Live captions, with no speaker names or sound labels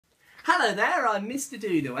Hello there, I'm Mr.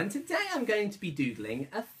 Doodle, and today I'm going to be doodling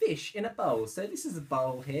a fish in a bowl. So this is a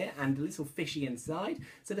bowl here and a little fishy inside.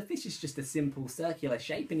 So the fish is just a simple circular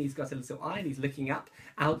shape and he's got a little eye and he's looking up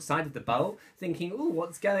outside of the bowl thinking, oh,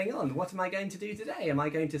 what's going on? What am I going to do today? Am I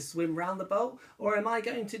going to swim round the bowl or am I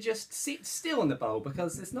going to just sit still in the bowl?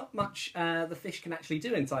 Because there's not much the fish can actually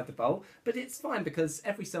do inside the bowl, but it's fine because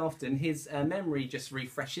every so often his memory just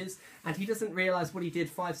refreshes and he doesn't realise what he did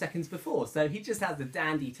 5 seconds before. So he just has a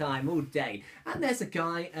dandy time all day. And there's a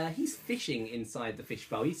guy, he's fishing inside the fish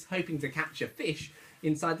bowl. He's hoping to catch a fish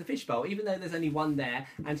inside the fish bowl, even though there's only one there,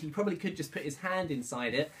 and he probably could just put his hand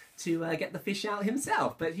inside it to get the fish out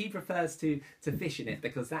himself, but he prefers to fish in it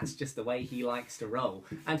because that's just the way he likes to roll.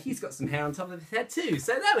 And he's got some hair on top of his head too,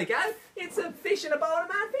 so there we go, it's a fish in a bowl and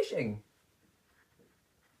a man fishing.